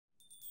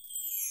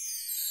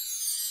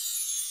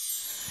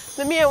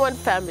The Me and One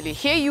family,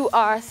 here you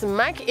are,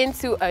 smack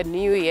into a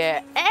new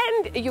year,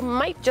 and you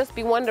might just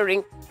be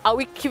wondering, are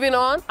we keeping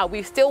on? Are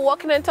we still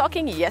walking and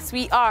talking? Yes,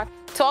 we are.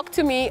 Talk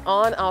to me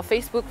on our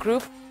Facebook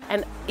group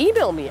and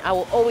email me. I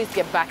will always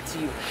get back to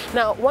you.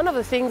 Now, one of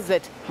the things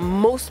that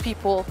most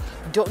people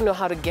don't know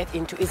how to get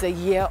into is a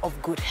year of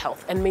good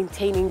health and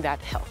maintaining that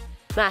health.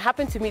 Now, I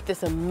happened to meet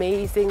this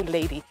amazing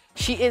lady.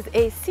 She is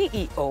a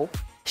CEO,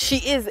 she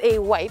is a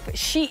wife,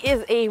 she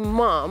is a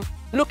mom,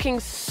 looking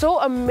so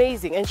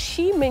amazing, and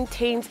she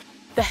maintains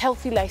the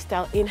healthy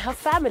lifestyle in her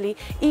family,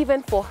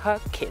 even for her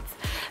kids.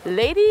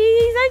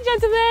 Ladies and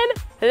gentlemen,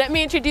 let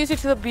me introduce you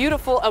to the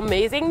beautiful,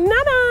 amazing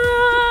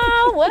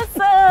Nana. What's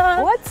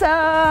up? What's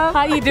up?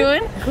 How you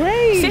doing?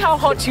 Great. See how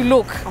hot you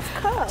look. Of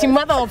course. The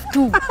mother of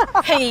two.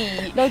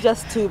 Hey. Not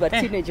just two, but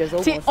teenagers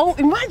almost. Oh,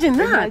 imagine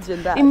that.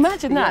 Imagine that.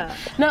 Imagine that.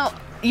 Yeah. Now,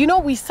 you know,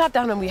 we sat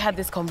down and we had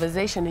this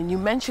conversation, and you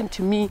mentioned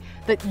to me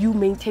that you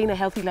maintain a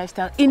healthy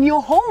lifestyle in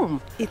your home.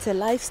 It's a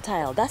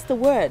lifestyle. That's the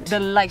word. The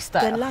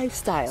lifestyle. The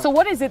lifestyle. So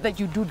what is it that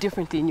you do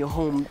differently in your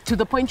home to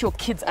the point your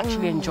kids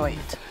actually enjoy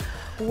it?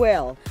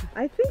 Well,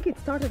 I think it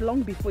started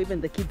long before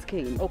even the kids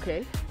came.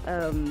 Okay.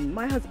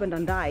 My husband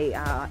and I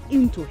are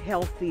into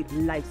healthy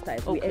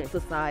lifestyles. Okay. We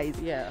exercise.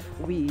 Yeah.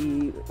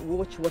 We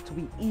watch what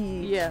we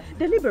eat. Yeah.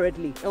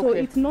 Deliberately. So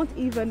Okay. it's not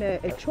even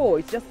a chore.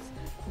 It's just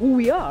who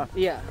we are.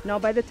 Yeah. Now,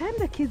 by the time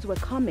the kids were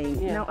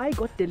coming, Yeah. now I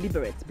got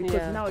deliberate because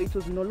Yeah. now it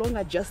was no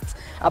longer just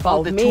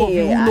about the me two of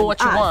you who and know what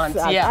you us want.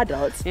 as Yeah.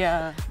 adults.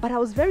 Yeah. But I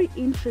was very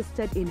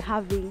interested in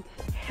having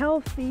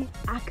healthy,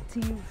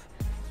 active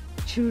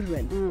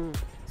children.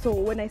 So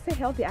when I say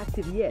healthy,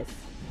 active, yes,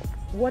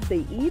 what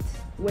they eat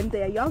when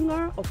they are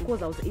younger, of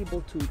course, I was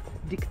able to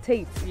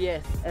dictate.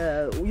 Yes.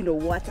 You know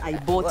what I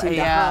bought in the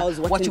Yeah. house,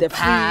 what's What in you the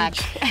pack.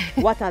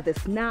 fridge, what are the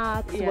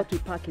snacks, Yeah. what we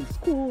pack in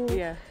school.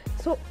 Yeah.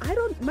 So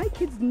my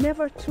kids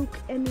never took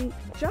any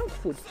junk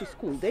food to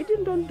school. They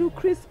don't do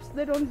crisps,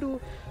 they don't do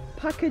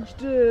packaged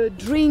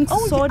drinks,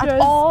 sodas. At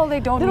all, they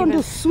don't do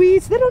even...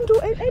 sweets, they don't do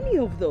any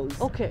of those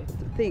Okay.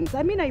 things.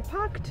 I mean, I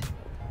packed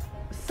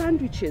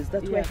sandwiches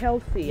that were Yeah.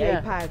 healthy. Yeah.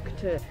 I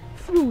packed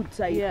fruits,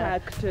 I Yeah.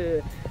 packed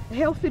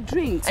healthy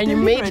drinks. And you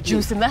made deliberately.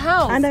 juice in the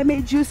house. And I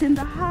made juice in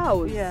the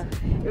house. Yeah.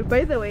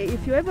 By the way,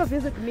 if you ever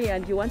visit me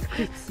and you want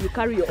crisps, you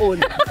carry your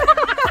own.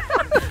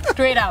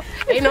 Straight up.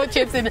 Ain't no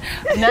chips in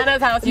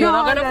Nana's house. You're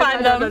not going to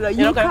find them. No. You're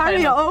You not gonna carry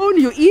find your them. own,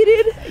 you eat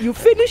it, you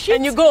finish it.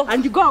 And you go.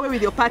 And you go away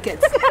with your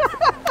packets.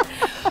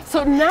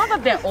 So now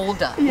that they're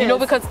older, you know,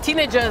 Yes. because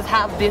teenagers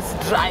have this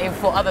drive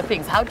for other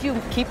things, how do you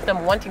keep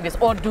them wanting this?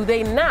 Or do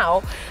they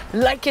now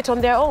like it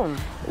on their own?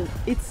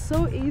 It's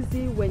so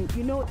easy when,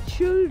 you know,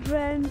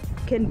 children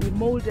can be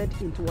molded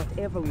into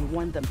whatever we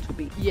want them to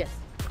be, Yes.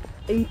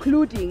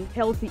 including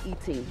healthy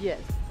eating. Yes.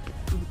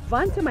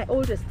 Vante, my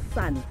oldest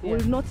son, Yeah.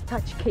 will not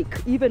touch cake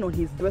even on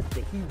his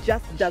birthday. He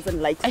just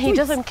doesn't like And he sweets.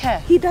 doesn't care.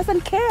 He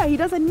doesn't care. He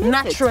doesn't miss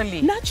Naturally.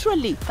 it.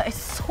 Naturally. That is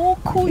so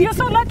cool. You're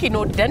so lucky.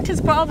 No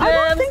dentist problems. I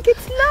don't think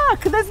it's luck.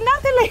 There's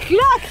nothing like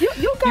luck.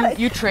 You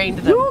gotta you trained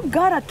them. You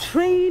gotta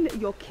train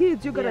your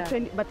kids. You gotta Yeah.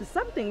 train. But it's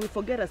something we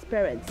forget as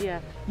parents. Yeah.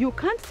 You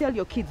can't tell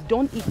your kids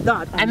don't eat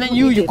that, And then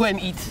you you eat go it. and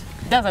eat.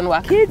 Doesn't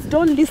work. Kids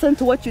don't listen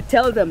to what you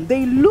tell them.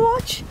 They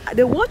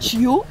watch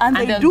you, and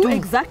they they'll do do.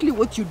 exactly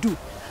what you do.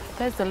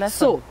 There's the lesson.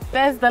 So,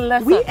 there's the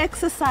lesson. We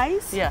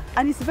exercise, Yeah.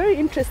 and it's very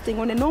interesting.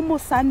 On a normal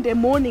Sunday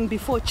morning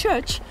before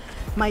church,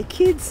 my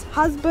kids'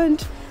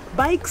 husband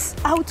bikes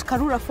out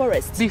Karura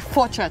Forest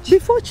Before church.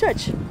 before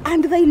church,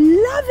 and they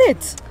love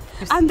it.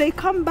 And they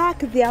come back,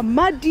 they are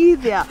muddy,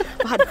 they are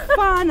had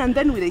fun, and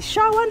then they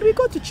shower and we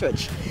go to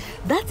church.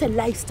 That's a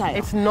lifestyle.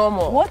 It's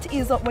normal. What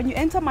is when you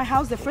enter my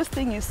house, the first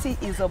thing you see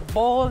is a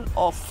bowl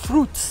of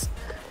fruits.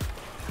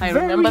 I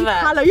Very remember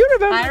that. color. You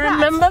remember I that?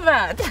 remember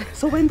that.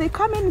 So when they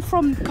come in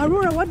from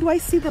Karura, what do I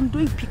see them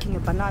doing? Picking a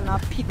banana,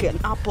 pick an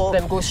apple.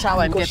 Then go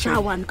shower and go get shower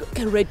ready. and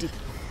get ready.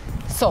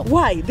 So,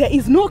 Why? There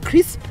is no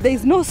crisp, there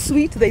is no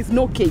sweet, there is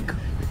no cake.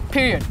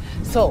 period.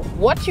 So,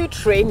 what you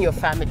train your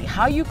family,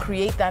 how you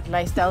create that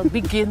lifestyle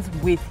begins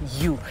with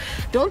you.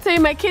 Don't say,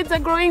 my kids are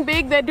growing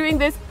big, they're doing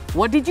this.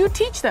 What did you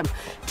teach them?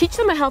 Teach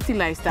them a healthy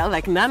lifestyle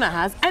like Nana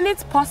has, and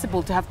it's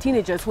possible to have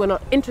teenagers who are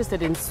not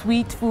interested in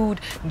sweet food,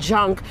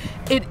 junk.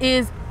 It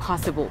is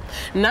possible.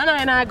 Nana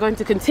and I are going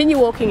to continue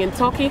walking and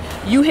talking.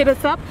 You hit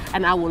us up,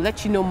 and I will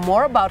let you know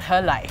more about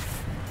her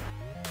life.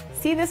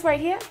 See this right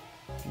here?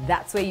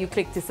 That's where you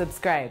click to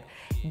subscribe.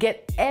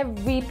 Get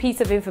every piece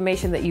of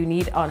information that you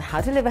need on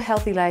how to live a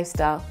healthy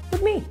lifestyle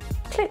with me.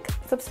 Click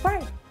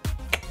subscribe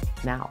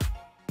now.